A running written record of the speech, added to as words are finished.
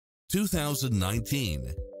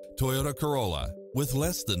2019 Toyota Corolla with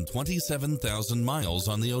less than 27,000 miles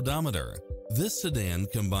on the odometer. This sedan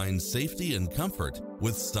combines safety and comfort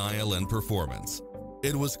with style and performance.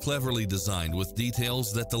 It was cleverly designed with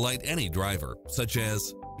details that delight any driver, such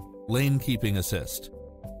as lane keeping assist,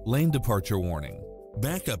 lane departure warning,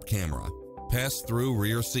 backup camera, pass-through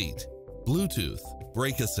rear seat, Bluetooth,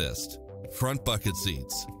 brake assist, front bucket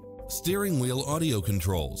seats, steering wheel audio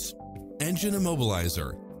controls, engine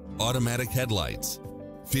immobilizer, automatic headlights.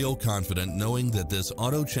 Feel confident knowing that this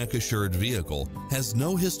AutoCheck assured vehicle has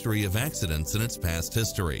no history of accidents in its past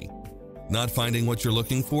history. Not finding what you're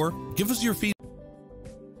looking for? Give us your feedback.